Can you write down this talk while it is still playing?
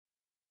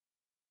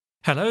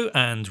Hello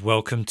and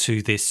welcome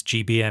to this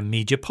GBM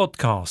Media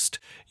podcast.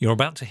 You're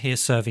about to hear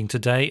Serving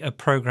Today, a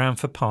programme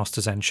for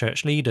pastors and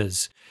church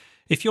leaders.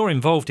 If you're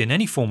involved in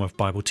any form of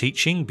Bible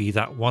teaching, be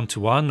that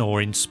one-to-one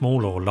or in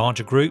small or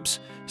larger groups,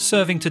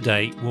 Serving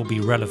Today will be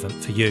relevant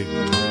for you.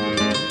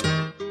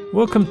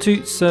 Welcome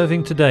to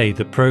Serving Today,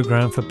 the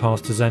programme for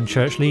pastors and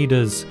church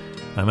leaders.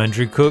 I'm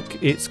Andrew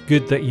Cook. It's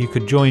good that you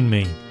could join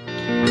me.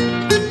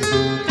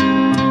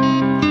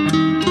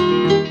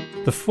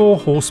 The four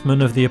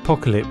horsemen of the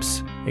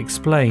apocalypse,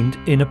 explained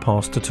in a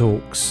Pastor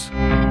Talks.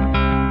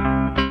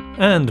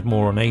 And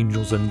more on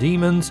angels and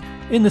demons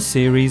in the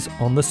series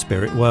on the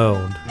spirit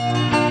world.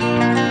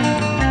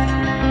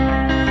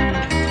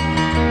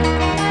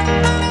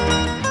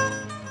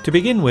 To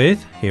begin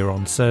with, here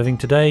on Serving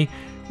Today,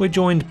 we're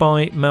joined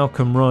by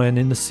Malcolm Ryan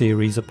in the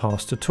series A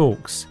Pastor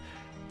Talks.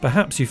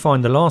 Perhaps you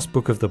find the last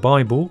book of the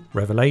Bible,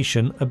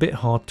 Revelation, a bit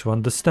hard to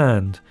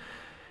understand.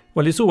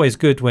 Well, it's always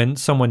good when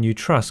someone you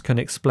trust can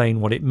explain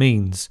what it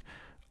means.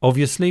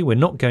 Obviously, we're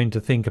not going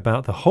to think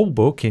about the whole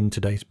book in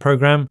today's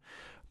programme,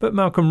 but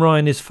Malcolm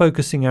Ryan is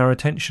focusing our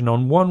attention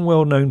on one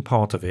well-known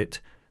part of it,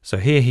 so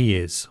here he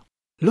is.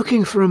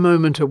 Looking for a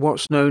moment at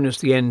what's known as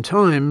the end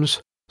times,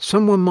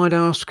 someone might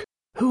ask,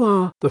 who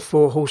are the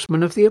four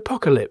horsemen of the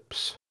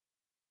apocalypse?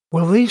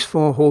 Well, these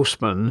four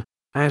horsemen,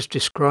 as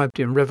described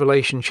in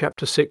Revelation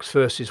chapter 6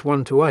 verses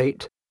 1 to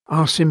 8,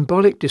 are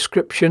symbolic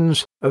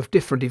descriptions of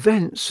different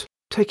events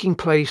taking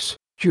place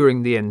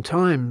during the end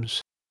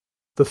times.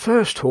 The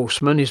first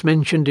horseman is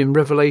mentioned in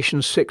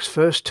Revelation 6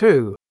 verse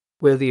 2,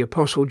 where the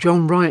Apostle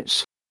John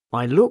writes,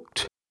 "I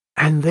looked,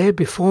 and there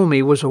before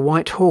me was a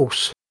white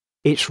horse.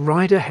 Its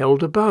rider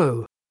held a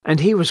bow, and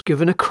he was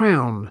given a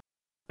crown,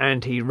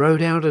 and he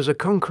rode out as a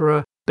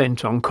conqueror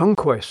bent on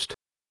conquest."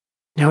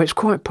 Now it's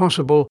quite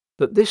possible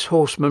that this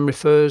horseman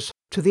refers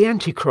to the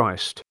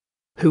Antichrist,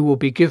 who will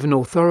be given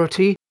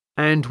authority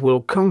and will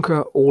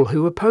conquer all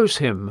who oppose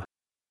him.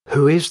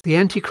 Who is the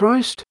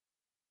Antichrist?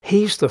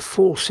 He's the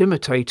false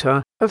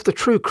imitator of the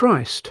true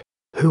Christ,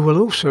 who will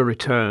also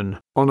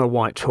return on a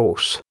white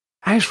horse,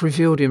 as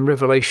revealed in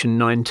Revelation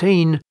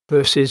 19,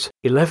 verses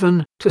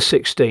 11 to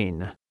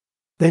 16.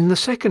 Then the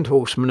second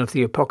horseman of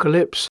the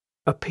apocalypse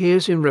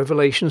appears in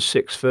Revelation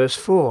 6, verse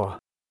 4.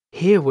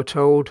 Here we're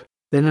told,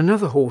 "Then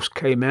another horse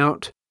came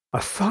out, a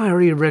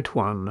fiery red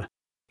one.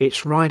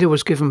 Its rider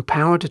was given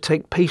power to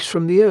take peace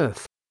from the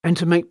earth, and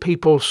to make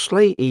people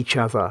slay each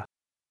other.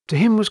 To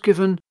him was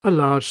given a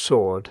large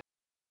sword."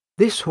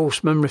 This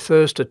horseman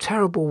refers to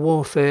terrible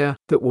warfare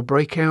that will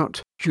break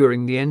out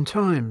during the end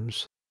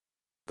times.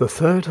 The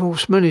third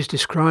horseman is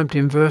described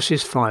in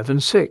verses 5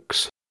 and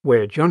 6,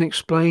 where John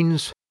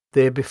explains,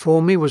 "There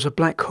before me was a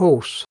black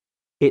horse.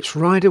 Its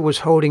rider was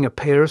holding a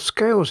pair of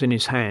scales in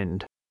his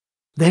hand.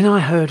 Then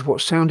I heard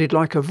what sounded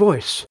like a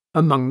voice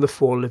among the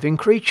four living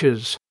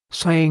creatures,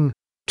 saying,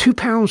 2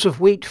 pounds of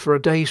wheat for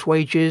a day's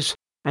wages,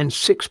 and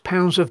 6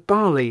 pounds of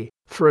barley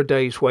for a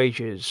day's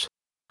wages,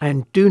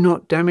 and do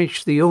not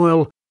damage the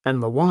oil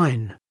and the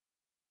wine."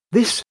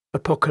 This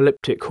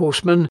apocalyptic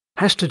horseman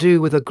has to do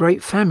with a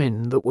great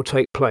famine that will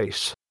take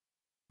place,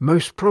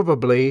 most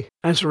probably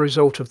as a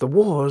result of the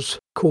wars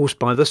caused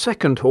by the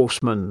second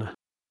horseman.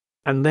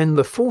 And then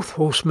the fourth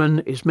horseman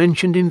is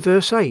mentioned in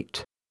verse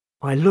 8.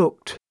 "I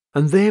looked,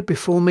 and there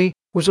before me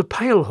was a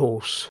pale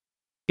horse.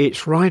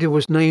 Its rider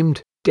was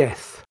named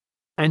Death,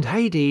 and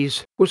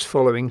Hades was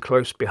following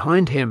close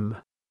behind him.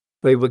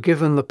 They were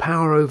given the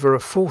power over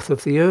a fourth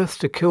of the earth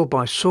to kill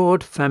by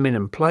sword, famine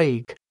and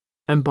plague,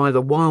 and by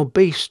the wild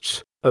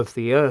beasts of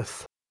the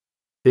earth."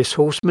 This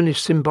horseman is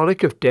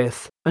symbolic of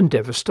death and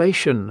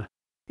devastation.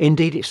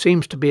 Indeed, it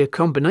seems to be a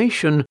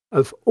combination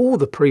of all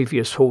the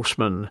previous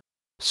horsemen,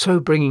 so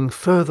bringing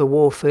further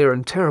warfare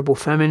and terrible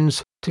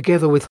famines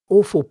together with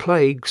awful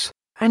plagues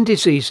and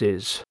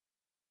diseases.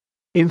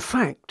 In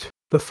fact,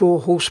 the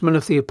four horsemen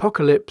of the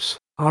apocalypse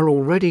are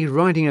already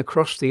riding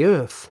across the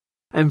earth,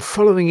 and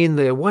following in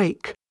their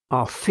wake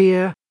are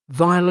fear,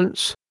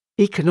 violence,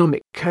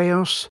 economic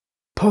chaos,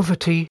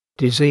 poverty,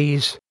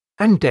 disease,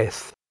 and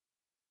death.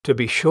 To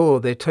be sure,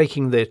 they're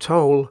taking their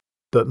toll,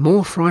 but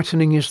more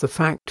frightening is the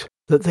fact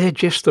that they're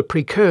just the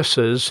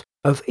precursors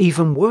of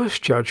even worse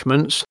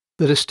judgments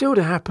that are still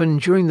to happen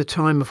during the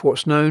time of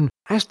what's known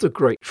as the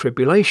Great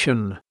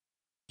Tribulation.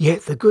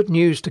 Yet the good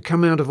news to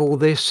come out of all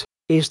this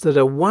is that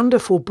a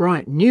wonderful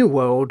bright new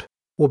world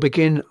will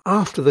begin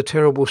after the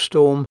terrible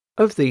storm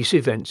of these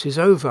events is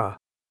over.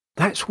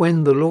 That's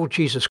when the Lord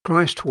Jesus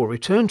Christ will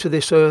return to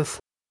this earth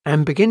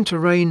and begin to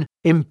reign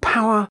in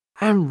power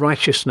and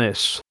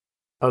righteousness,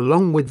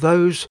 along with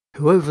those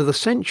who over the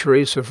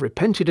centuries have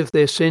repented of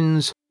their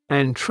sins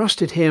and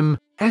trusted him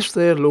as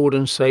their Lord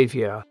and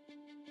Saviour.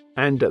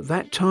 And at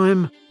that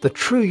time, the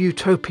true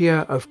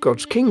utopia of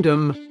God's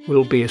kingdom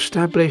will be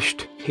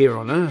established here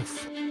on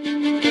earth.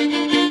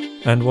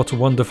 And what a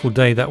wonderful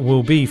day that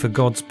will be for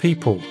God's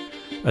people.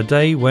 A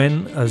day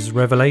when, as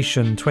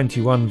Revelation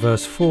 21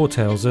 verse 4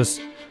 tells us,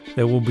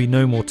 there will be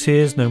no more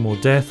tears, no more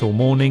death or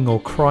mourning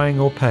or crying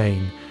or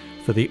pain,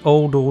 for the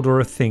old order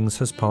of things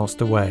has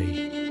passed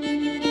away.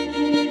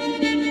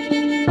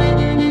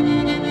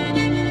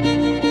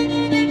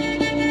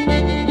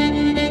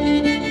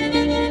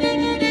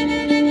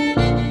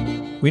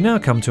 We now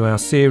come to our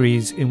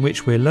series in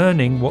which we're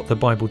learning what the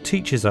Bible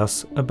teaches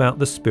us about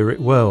the spirit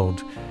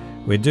world.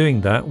 We're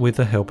doing that with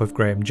the help of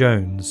Graham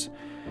Jones.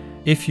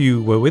 If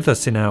you were with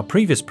us in our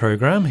previous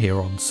programme here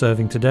on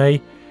Serving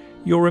Today,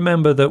 you'll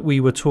remember that we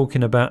were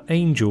talking about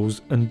angels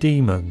and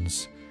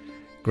demons.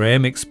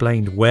 Graham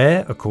explained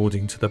where,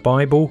 according to the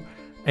Bible,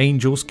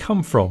 angels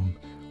come from,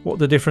 what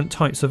the different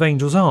types of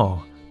angels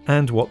are,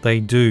 and what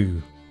they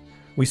do.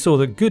 We saw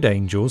that good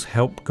angels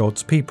help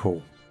God's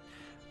people.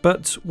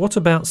 But what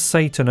about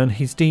Satan and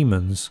his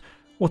demons?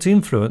 What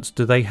influence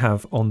do they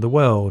have on the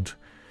world?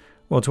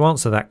 Well, to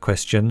answer that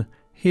question,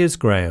 here's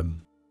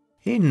Graham.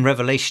 In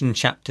Revelation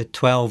chapter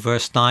 12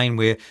 verse 9,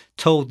 we're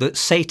told that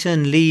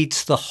Satan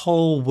leads the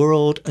whole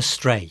world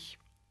astray.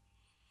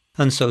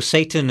 And so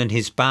Satan and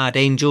his bad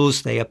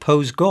angels, they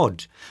oppose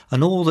God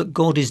and all that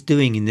God is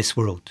doing in this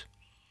world.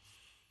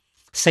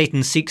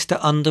 Satan seeks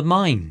to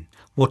undermine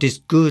what is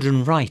good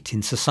and right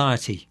in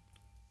society.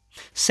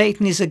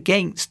 Satan is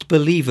against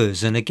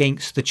believers and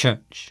against the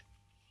church.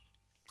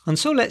 And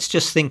so let's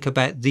just think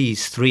about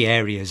these three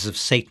areas of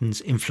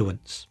Satan's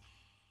influence.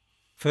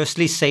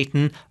 Firstly,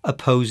 Satan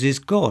opposes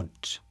God.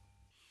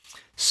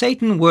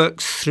 Satan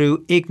works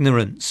through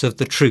ignorance of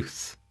the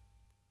truth,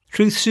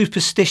 through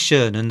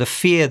superstition and the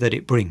fear that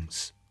it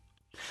brings,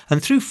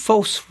 and through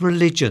false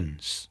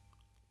religions.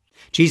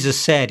 Jesus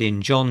said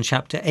in John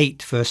chapter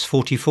 8 verse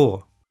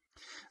 44,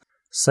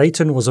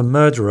 Satan was a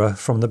murderer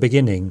from the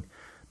beginning,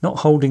 not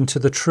holding to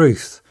the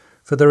truth,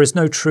 for there is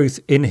no truth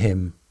in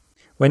him.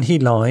 When he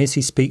lies,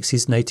 he speaks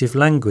his native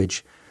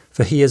language,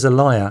 for he is a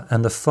liar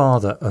and the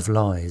father of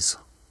lies.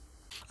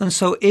 And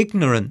so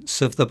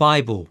ignorance of the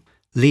Bible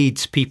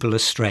leads people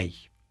astray.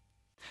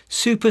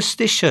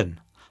 Superstition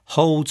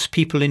holds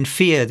people in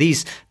fear.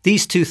 These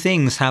two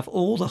things have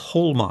all the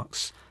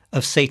hallmarks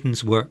of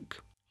Satan's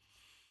work.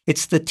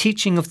 It's the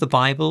teaching of the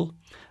Bible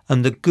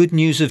and the good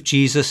news of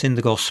Jesus in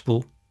the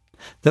gospel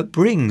that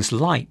brings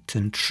light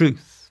and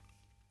truth.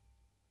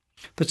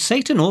 But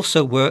Satan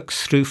also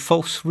works through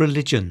false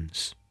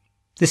religions.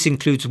 This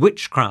includes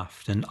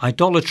witchcraft and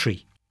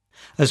idolatry,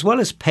 as well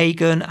as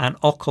pagan and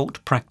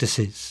occult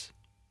practices.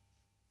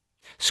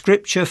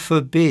 Scripture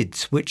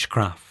forbids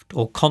witchcraft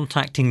or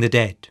contacting the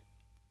dead.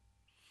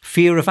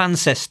 Fear of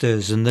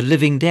ancestors and the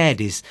living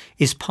dead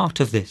is part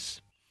of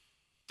this.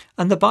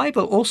 And the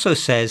Bible also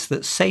says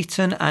that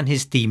Satan and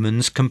his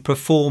demons can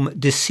perform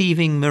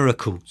deceiving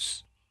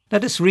miracles.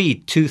 Let us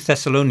read 2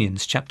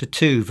 Thessalonians chapter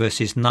 2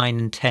 verses 9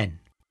 and 10.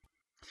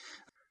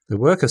 The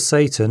work of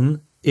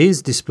Satan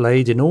is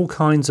displayed in all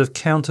kinds of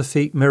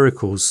counterfeit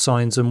miracles,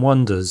 signs and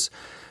wonders,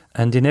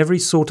 and in every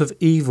sort of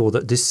evil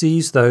that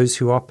deceives those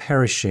who are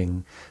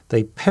perishing.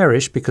 They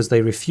perish because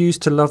they refuse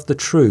to love the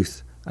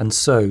truth and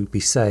so be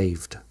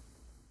saved.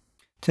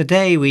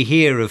 Today we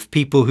hear of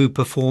people who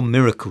perform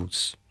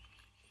miracles.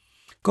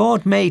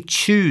 God may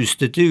choose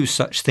to do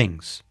such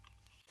things,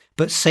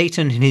 but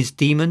Satan and his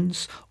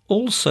demons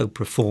also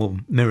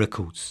perform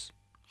miracles.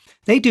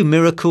 They do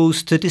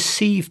miracles to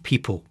deceive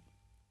people.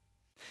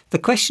 The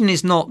question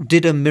is not,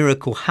 did a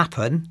miracle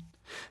happen,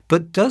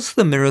 but does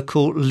the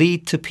miracle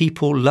lead to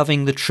people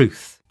loving the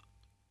truth?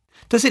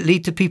 Does it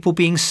lead to people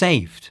being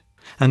saved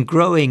and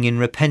growing in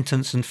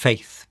repentance and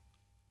faith?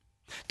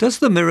 Does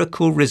the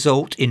miracle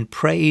result in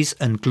praise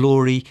and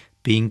glory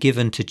being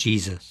given to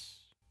Jesus?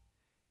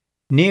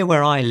 Near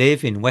where I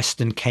live in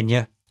Western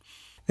Kenya,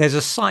 there's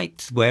a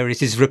site where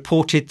it is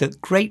reported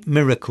that great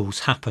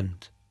miracles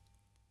happened.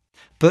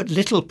 But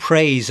little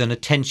praise and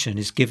attention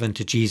is given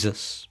to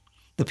Jesus.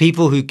 The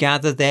people who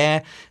gather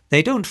there,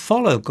 they don't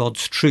follow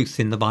God's truth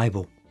in the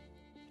Bible.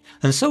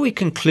 And so we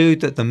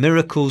conclude that the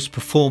miracles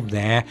performed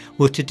there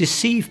were to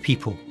deceive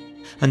people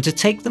and to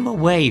take them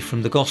away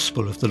from the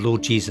gospel of the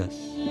Lord Jesus.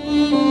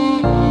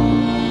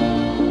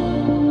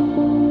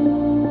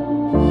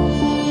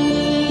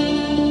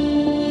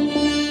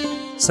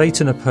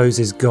 Satan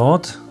opposes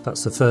God.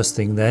 That's the first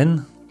thing then.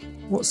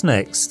 What's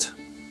next?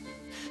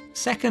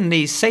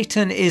 Secondly,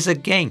 Satan is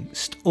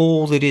against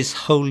all that is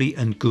holy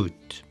and good.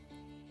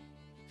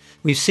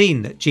 We've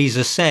seen that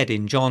Jesus said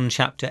in John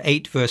chapter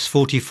 8 verse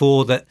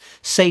 44 that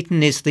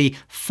Satan is the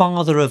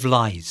father of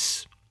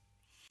lies.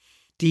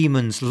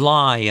 Demons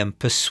lie and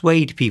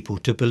persuade people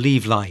to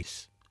believe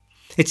lies.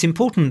 It's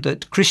important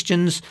that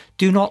Christians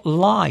do not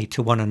lie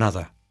to one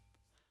another.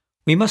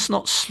 We must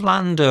not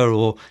slander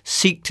or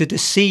seek to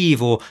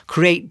deceive or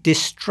create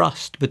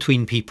distrust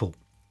between people.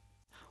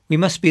 We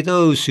must be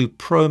those who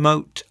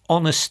promote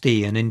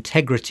honesty and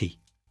integrity.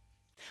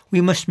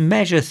 We must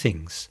measure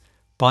things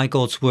by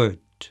God's word.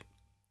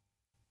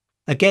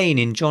 Again,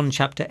 in John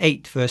chapter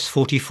 8, verse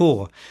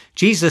 44,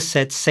 Jesus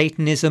said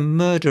Satan is a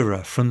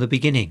murderer from the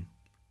beginning.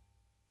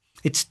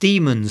 It's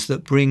demons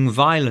that bring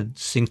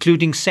violence,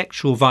 including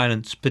sexual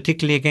violence,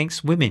 particularly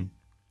against women.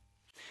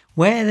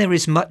 Where there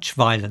is much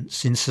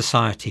violence in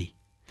society,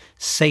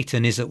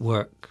 Satan is at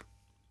work.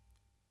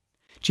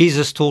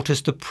 Jesus taught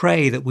us to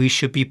pray that we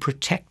should be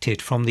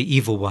protected from the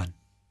evil one.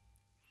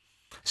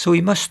 So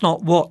we must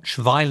not watch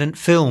violent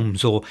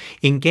films or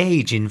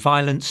engage in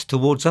violence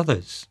towards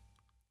others.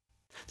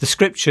 The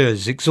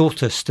Scriptures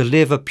exhort us to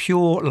live a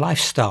pure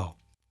lifestyle,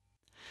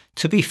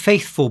 to be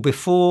faithful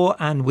before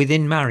and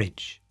within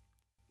marriage.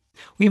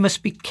 We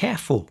must be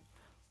careful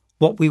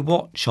what we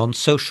watch on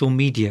social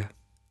media.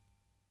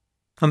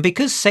 And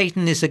because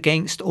Satan is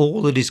against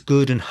all that is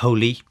good and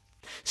holy,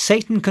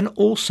 Satan can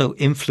also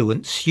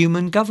influence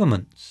human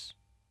governments,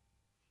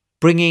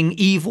 bringing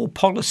evil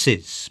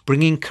policies,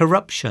 bringing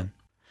corruption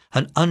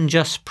and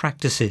unjust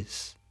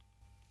practices.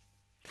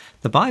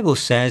 The Bible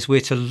says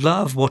we're to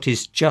love what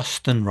is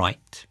just and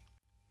right.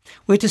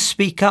 We're to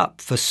speak up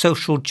for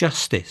social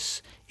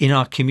justice in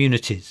our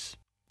communities.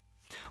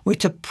 We're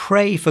to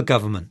pray for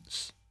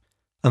governments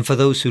and for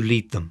those who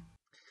lead them.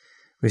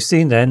 We've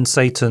seen then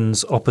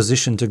Satan's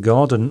opposition to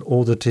God and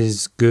all that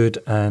is good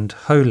and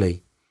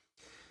holy.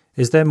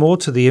 Is there more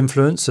to the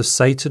influence of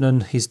Satan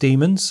and his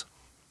demons?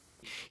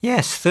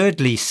 Yes,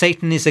 thirdly,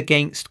 Satan is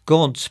against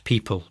God's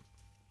people.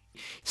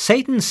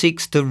 Satan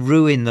seeks to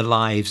ruin the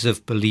lives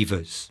of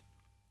believers.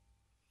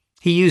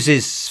 He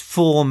uses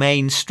four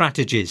main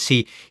strategies.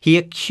 He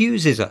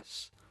accuses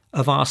us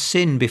of our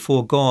sin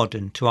before God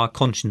and to our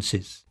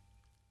consciences.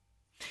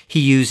 He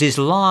uses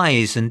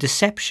lies and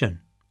deception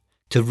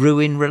to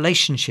ruin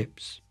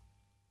relationships.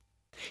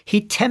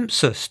 He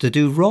tempts us to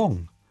do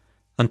wrong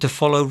and to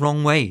follow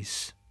wrong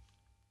ways.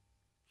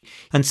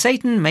 And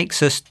Satan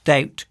makes us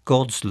doubt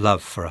God's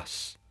love for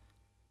us,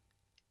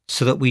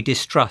 so that we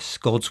distrust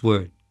God's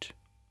word.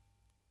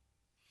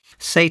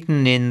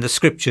 Satan in the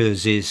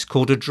Scriptures is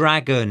called a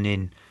dragon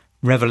in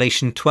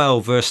Revelation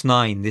 12 verse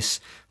 9.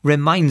 This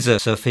reminds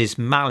us of his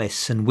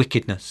malice and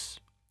wickedness.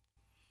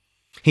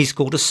 He's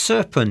called a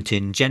serpent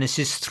in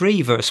Genesis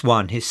 3 verse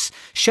 1. This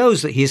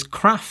shows that he is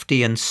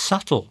crafty and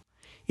subtle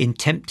in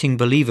tempting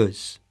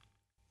believers.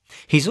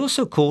 He's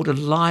also called a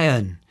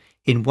lion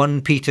in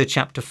 1 Peter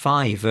chapter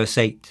 5 verse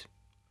 8,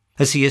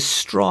 as he is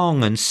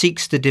strong and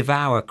seeks to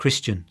devour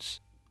Christians.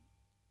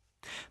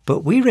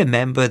 But we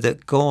remember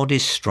that God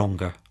is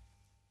stronger,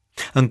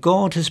 and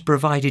God has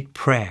provided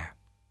prayer,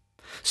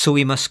 so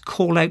we must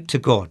call out to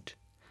God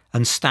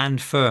and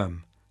stand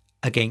firm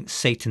against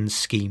Satan's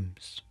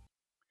schemes.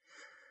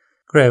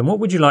 Graham, what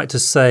would you like to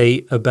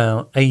say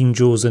about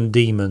angels and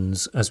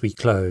demons as we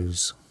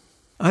close?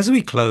 As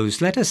we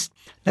close, let us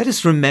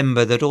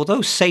remember that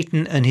although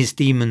Satan and his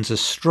demons are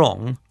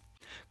strong,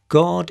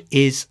 God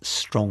is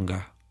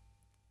stronger.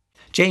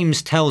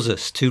 James tells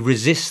us to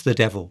resist the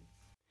devil.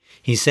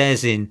 He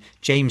says in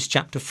James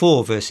chapter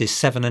 4 verses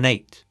 7 and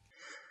 8,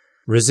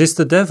 "Resist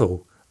the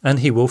devil, and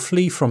he will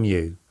flee from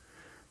you.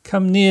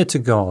 Come near to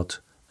God,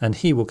 and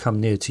he will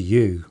come near to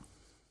you."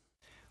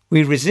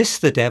 We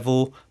resist the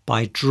devil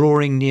by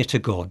drawing near to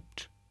God,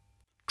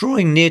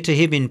 drawing near to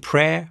him in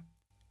prayer,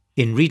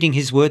 in reading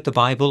his word, the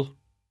Bible,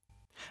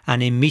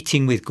 and in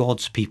meeting with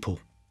God's people.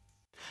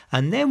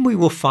 And then we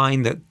will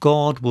find that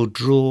God will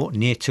draw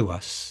near to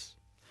us,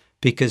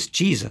 because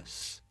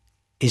Jesus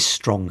is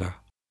stronger.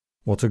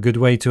 What a good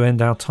way to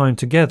end our time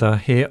together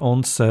here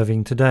on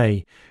Serving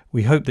Today.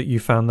 We hope that you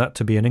found that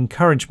to be an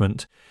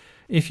encouragement.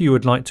 If you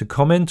would like to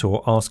comment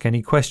or ask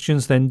any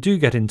questions, then do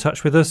get in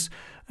touch with us.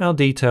 Our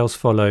details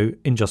follow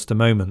in just a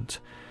moment.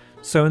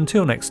 So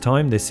until next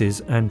time, this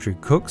is Andrew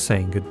Cook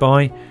saying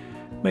goodbye.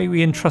 May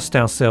we entrust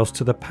ourselves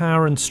to the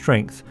power and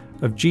strength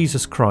of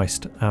Jesus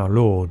Christ our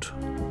Lord.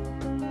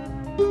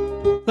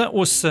 That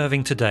was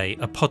Serving Today,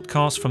 a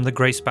podcast from the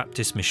Grace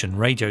Baptist Mission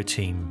radio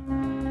team.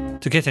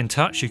 To get in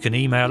touch, you can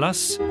email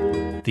us.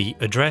 The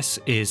address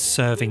is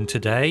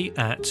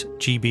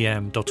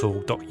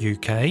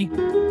servingtoday@gbm.org.uk,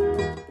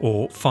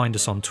 or find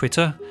us on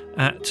Twitter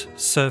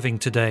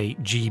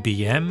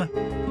 @ServingTodayGBM.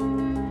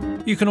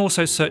 You can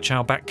also search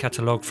our back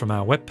catalogue from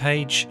our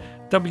webpage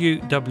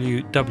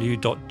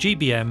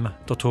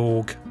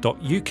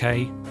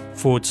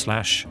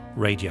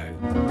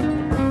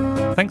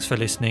www.gbm.org.uk/radio. Thanks for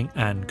listening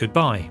and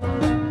goodbye.